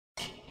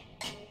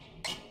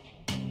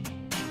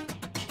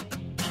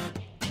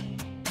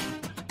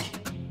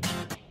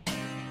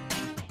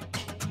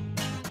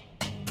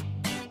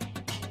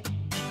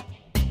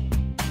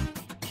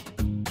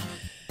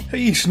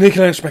Hey,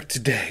 sneekylinux back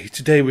today.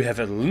 Today we have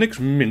a Linux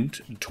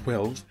Mint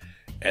 12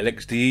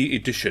 LXDE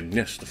edition.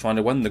 Yes, the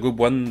final one, the good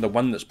one, the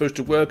one that's supposed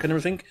to work and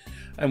everything.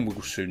 And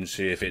we'll soon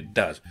see if it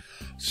does.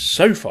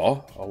 So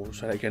far, I will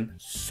say that again,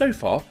 so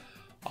far,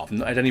 I've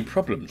not had any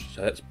problems.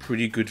 So that's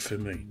pretty good for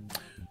me.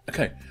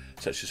 Okay,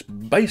 so it's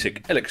just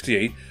basic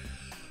LXDE.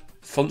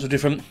 Fonts are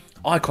different,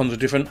 icons are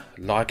different,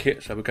 like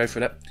it, so we'll go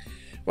for that.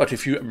 Right,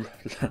 if you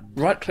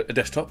right click the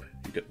desktop,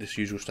 you get this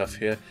usual stuff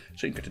here.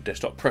 So you can go to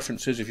desktop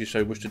preferences if you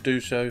so wish to do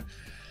so,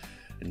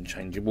 and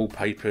change your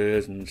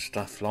wallpapers and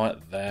stuff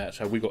like that.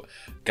 So we've got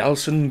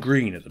Galson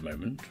Green at the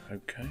moment,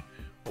 okay,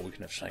 or we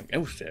can have something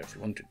else there if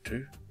you wanted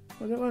to.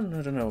 Well, that one,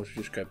 I don't know, we'll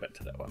just go back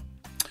to that one.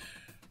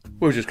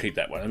 We'll just keep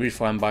that one, it'll be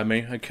fine by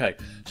me, okay.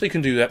 So you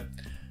can do that,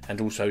 and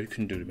also you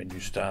can do the menu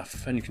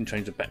stuff, and you can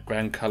change the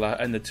background colour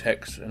and the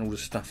text and all the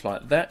stuff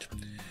like that.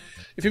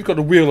 If you've got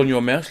a wheel on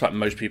your mouse, like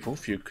most people,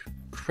 if you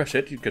press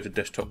it, you go to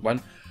desktop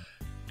one.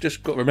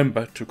 Just got to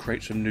remember to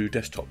create some new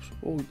desktops,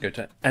 or go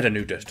to add a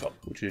new desktop,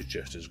 which is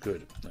just as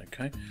good.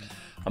 Okay,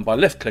 and by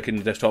left clicking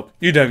the desktop,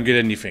 you don't get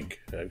anything.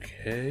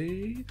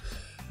 Okay,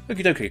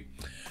 okie dokie.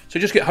 So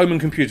just get home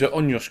and computer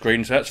on your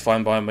screen, so that's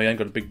fine by me. I ain't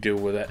got a big deal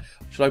with that.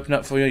 Shall I open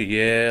up for you?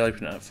 Yeah, I'll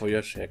open it up for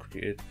you. See how quick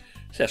it is.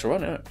 So that's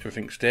alright, isn't it?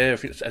 Everything's there,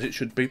 it's as it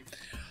should be.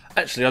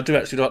 Actually, I do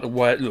actually like the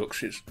way it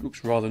looks. It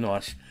looks rather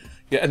nice.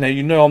 Yeah, and now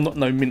you know I'm not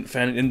no Mint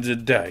fan at the end of the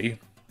day.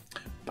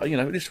 But you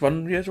know, this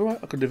one, yeah, it's alright,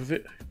 I could live with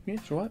it. Yeah,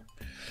 it's alright.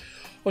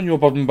 On your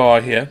bottom bar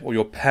here, or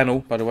your panel,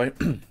 by the way,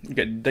 you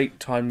get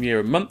date, time, year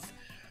and month.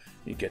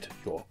 You get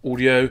your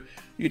audio,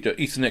 you get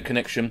your Ethernet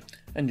connection,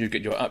 and you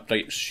get your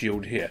update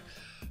shield here.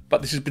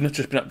 But this has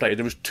just been updated.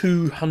 There was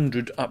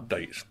 200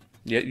 updates.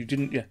 Yeah, you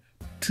didn't, yeah,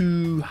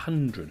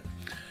 200.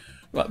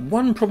 Right,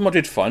 one problem I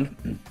did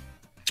find,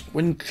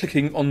 when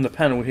clicking on the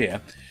panel here,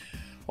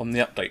 on the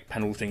update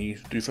panel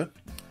thingy, doofer,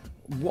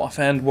 what I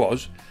found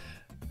was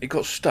it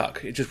got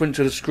stuck. It just went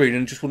to the screen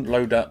and just wouldn't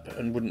load up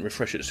and wouldn't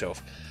refresh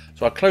itself.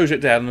 So I closed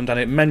it down and done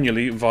it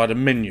manually via the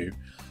menu,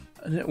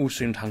 and it all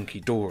seemed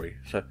hunky-dory.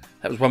 So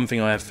that was one thing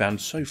I have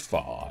found so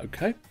far.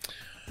 Okay,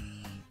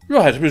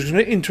 right, we're just going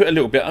to get into it a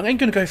little bit. I ain't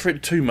going to go for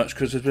it too much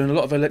because there's been a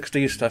lot of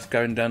LXDE stuff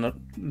going down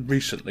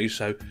recently,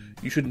 so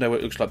you should know what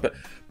it looks like. But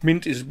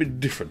Mint is a bit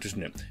different,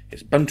 isn't it?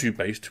 It's Ubuntu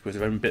based with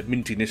their own bit of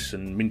mintiness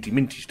and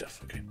minty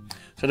stuff. Okay,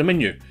 so the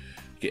menu.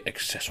 Get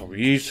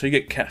accessories, so you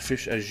get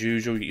Catfish as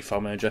usual, you get your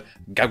file manager,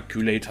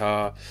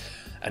 calculator,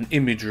 an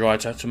image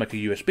writer to make a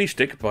USB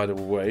stick, by the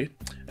way,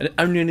 and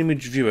only an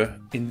image viewer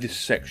in this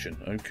section,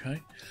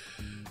 okay?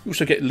 You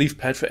also get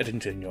LeafPad for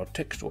editing your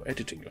text or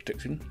editing your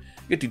text in.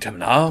 You get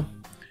Determiner,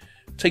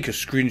 take a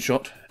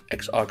screenshot,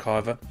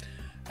 X-Archiver,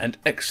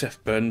 and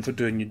XFburn for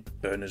doing your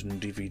burners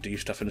and DVD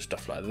stuff and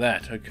stuff like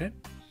that, okay?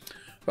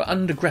 But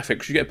under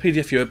graphics, you get a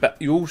PDF viewer, but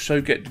you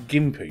also get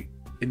Gimpy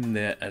in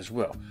there as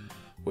well,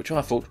 which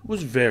I thought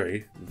was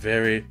very,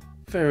 very,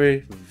 very,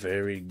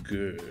 very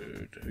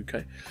good. Okay,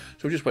 so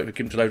we'll just wait for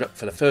GIMP to load up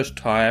for the first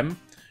time.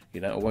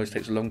 You know, it always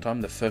takes a long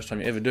time, the first time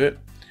you ever do it.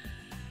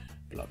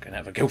 Like going to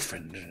have a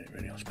girlfriend, isn't it,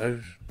 really, I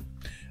suppose?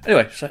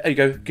 Anyway, so there you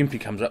go,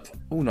 Gimpy comes up,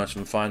 all nice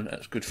and fine,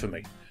 that's good for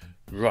me.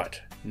 Right,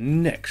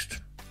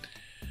 next.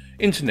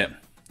 Internet,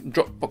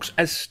 Dropbox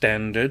as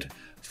standard.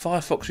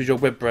 Firefox is your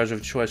web browser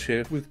of choice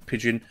here with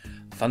Pigeon,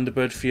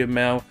 Thunderbird for your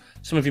mail.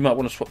 Some of you might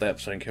want to swap that up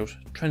for something else.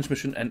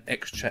 Transmission and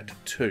XChat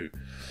too.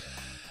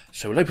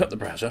 So we'll open up the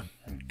browser,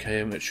 okay,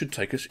 and it should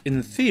take us,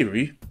 in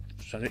theory,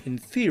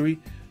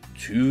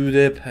 to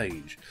their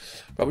page.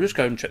 Right, we'll just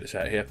go and check this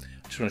out here.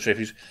 I just want to show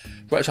you.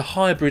 Right, it's a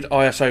hybrid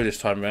ISO this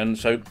time around,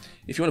 so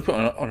if you want to put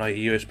it on a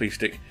USB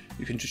stick,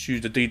 you can just use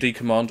the DD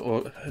command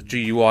or a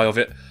GUI of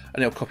it,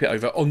 and it'll copy it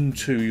over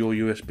onto your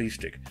USB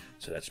stick.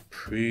 So that's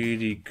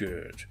pretty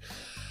good.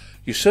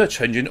 Your search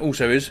engine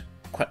also is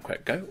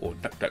QuackQuackGo or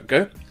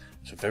DuckDuckGo.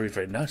 It's a very,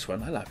 very nice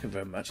one. I like it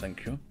very much,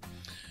 thank you.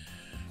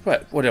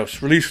 Right, what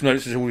else? Release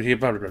notes is all here,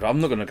 blah, blah, blah.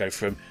 I'm not going to go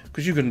through them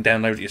because you can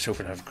download it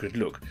yourself and have a good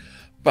look.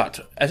 But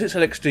as it's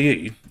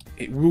LXDE,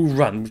 it will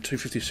run with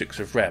 256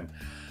 of RAM.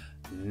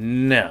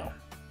 Now,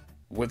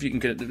 whether you can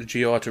get the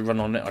GI to run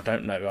on it, I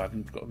don't know. I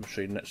haven't got a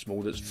machine that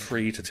small that's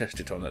free to test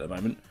it on at the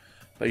moment.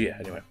 But yeah,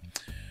 anyway.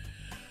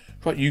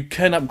 Right, you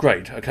can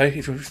upgrade, okay?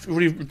 If you've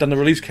already done the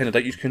release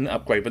candidate, you can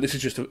upgrade, but this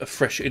is just a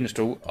fresh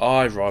install.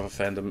 I've rather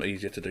found them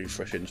easier to do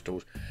fresh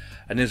installs.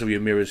 And there's all your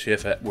mirrors here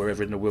for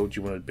wherever in the world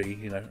you want to be,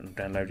 you know, and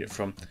download it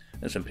from.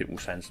 And some people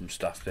saying some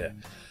stuff there.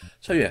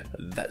 So yeah,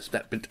 that's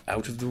that bit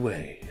out of the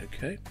way,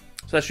 okay?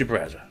 So that's your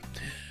browser.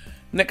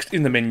 Next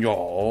in the menu,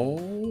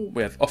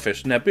 we have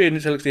Office. Now, being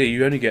it's LXDE,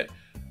 you only get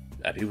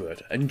Abbey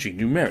Word and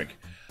G-Numeric.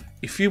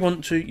 If you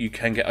want to, you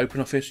can get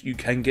OpenOffice, you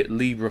can get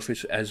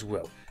LibreOffice as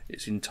well.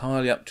 It's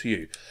entirely up to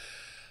you.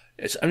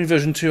 It's only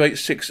version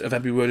 286 of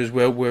Abbey Word as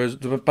well, whereas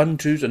the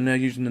Ubuntu's are now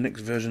using the next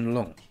version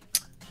along,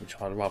 which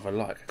I rather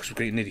like, because we're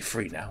getting nearly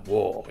free now.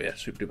 Whoa, yeah,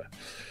 super duper.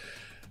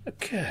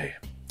 Okay,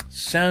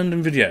 sound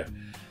and video.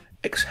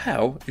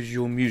 Xhal is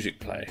your music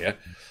player here.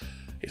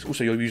 It's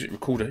also your music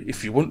recorder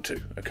if you want to,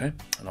 okay?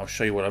 And I'll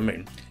show you what I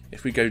mean.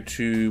 If we go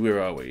to,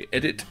 where are we?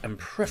 Edit and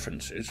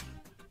Preferences.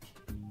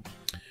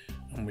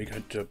 and we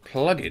go to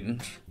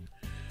plugins.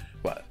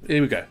 Right,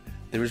 here we go.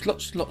 There is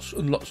lots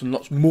and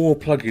lots more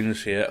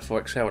plugins here for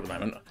Excel at the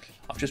moment.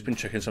 I've just been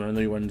checking some of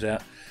the new ones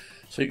out.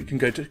 So you can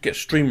go to get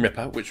Stream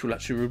Ripper, which will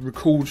actually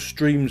record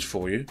streams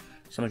for you.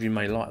 Some of you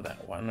may like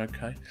that one,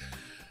 okay.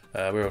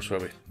 Where else were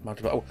we?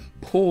 Oh,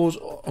 pause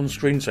on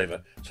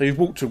screensaver. So you've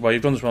walked away,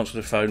 you've done this once to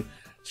the phone,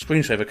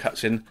 screensaver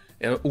cuts in,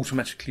 it'll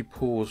automatically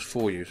pause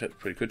for you, so that's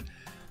pretty good.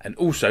 And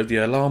also the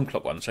alarm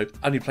clock one, so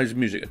only plays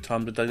music at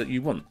times of the day that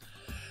you want.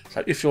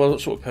 So if you're the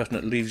sort of person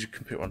that leaves your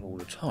computer on all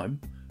the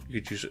time, you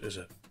could use it as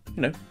a,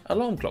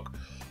 alarm clock.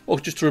 Or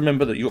just to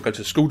remember that you've got to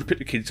go to school to pick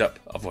the kids up,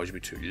 otherwise you'll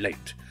be too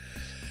late.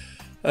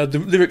 The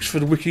lyrics for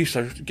the wiki,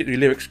 so to get your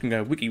lyrics, you can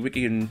go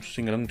wiki and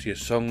sing along to your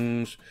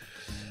songs.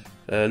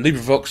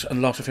 LibriVox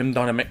and Last.fm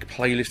Dynamic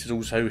playlist is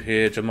also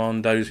here.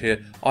 Jamando's here.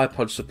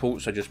 iPod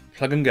support, so just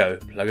plug and go.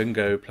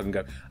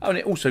 Oh, and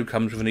it also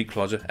comes with an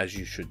equalizer, as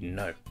you should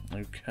know.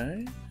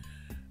 Okay.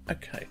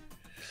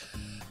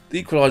 The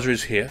equalizer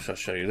is here, so I'll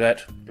show you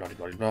that. Blah.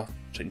 So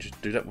you can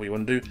just do that what you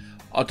want to do.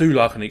 I do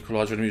like an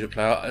equalizer in a music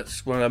player.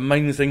 It's one of the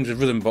main things of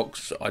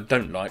Rhythmbox that I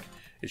don't like,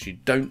 is you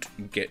don't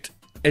get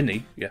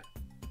any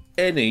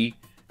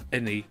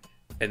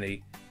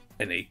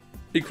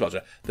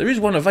equalizer. There is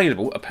one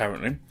available,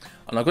 apparently,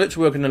 and I got it to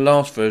work in the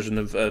last version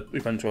of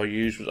Ubuntu I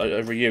used was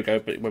over a year ago,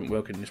 but it won't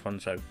work in this one,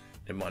 so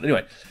never mind.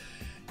 Anyway,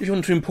 if you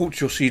want to import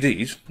your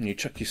CDs, and you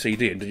chuck your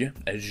CD in, do you?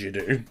 As you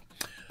do,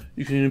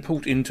 you can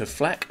import into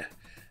FLAC,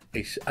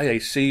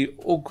 AAC,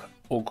 OGG,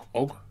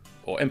 or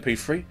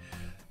MP3,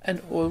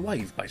 or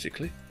WAV,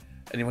 basically.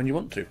 Anyone you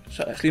want to.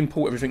 So actually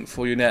import everything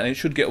for you now, and it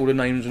should get all the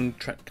names and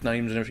track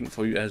names and everything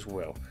for you as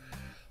well.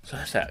 So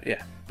that's that,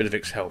 yeah. Bit of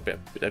Excel,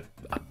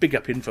 a big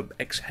up in for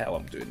Excel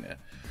I'm doing there.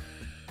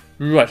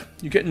 Right,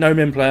 you get No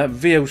Mem Player,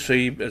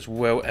 VLC as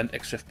well, and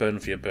XF Burn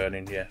for your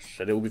burning, yes,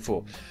 said it all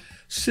before.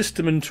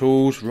 System and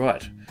tools,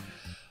 right.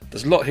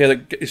 There's a lot here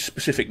that is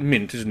specific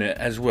Mint, isn't it,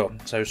 as well.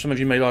 So some of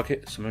you may like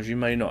it, some of you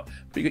may not.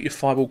 But you get your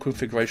firewall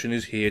configuration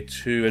is here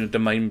too, and a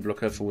domain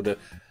blocker for the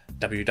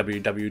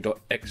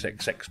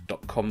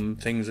www.xxx.com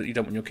things that you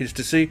don't want your kids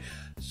to see.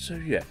 So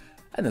yeah.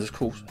 And there's, of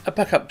course, a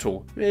backup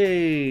tool.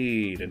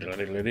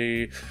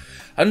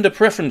 Under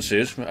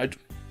preferences, right,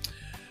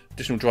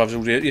 additional drivers,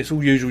 all here. It's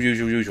all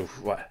usual.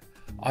 Right.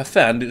 I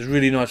found it's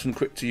really nice and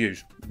quick to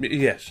use.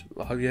 Yes.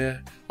 Oh, yeah.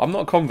 I'm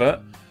not a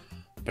convert,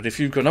 but if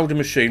you've got an older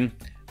machine,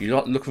 you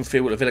like the look and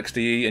feel of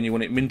LXDE and you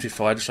want it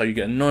mintified, so you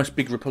get a nice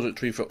big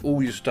repository for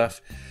all your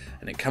stuff,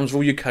 and it comes with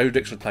all your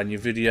codecs for playing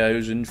your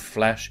videos and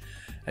Flash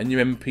and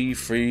your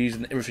MP3s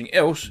and everything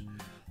else,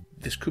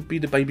 this could be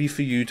the baby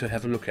for you to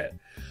have a look at.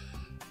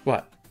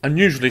 Right,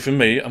 unusually for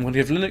me, I'm going to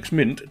give Linux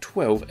Mint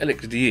 12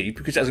 LXDE,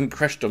 because it hasn't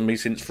crashed on me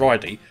since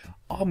Friday.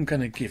 I'm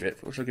going to give it,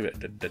 what should I give it?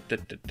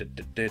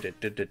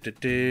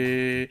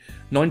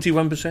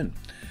 91%.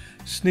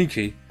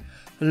 Sneaky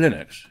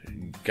Linux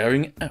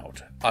going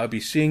out. I'll be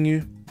seeing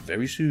you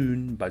very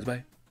soon. Bye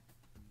bye.